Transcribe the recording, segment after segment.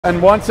And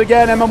once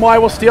again,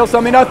 MMY will steal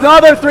something.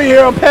 Another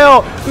 3-hero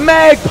Impale.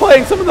 Mag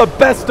playing some of the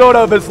best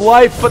Dota of his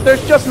life, but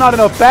there's just not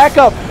enough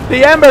backup.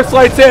 The Ember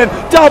slides in.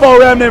 Double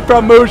Remnant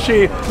from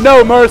Mushi.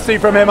 No mercy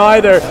from him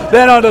either.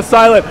 Then onto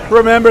Silent.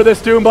 Remember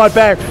this Doombot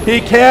back.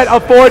 He can't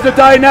afford to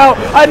die now.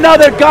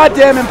 Another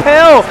goddamn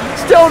Impale.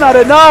 Still not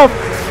enough.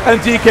 And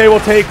DK will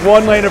take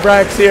one lane of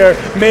Raxx here.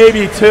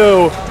 Maybe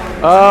two.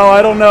 Oh,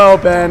 I don't know,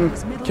 Ben.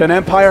 Can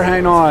Empire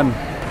hang on?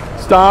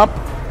 Stomp.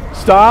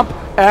 Stomp.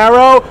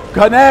 Arrow.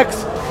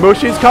 Connects.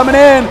 Mushi's coming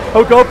in.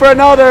 He'll go for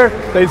another.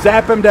 They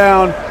zap him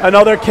down.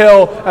 Another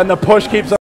kill, and the push keeps up.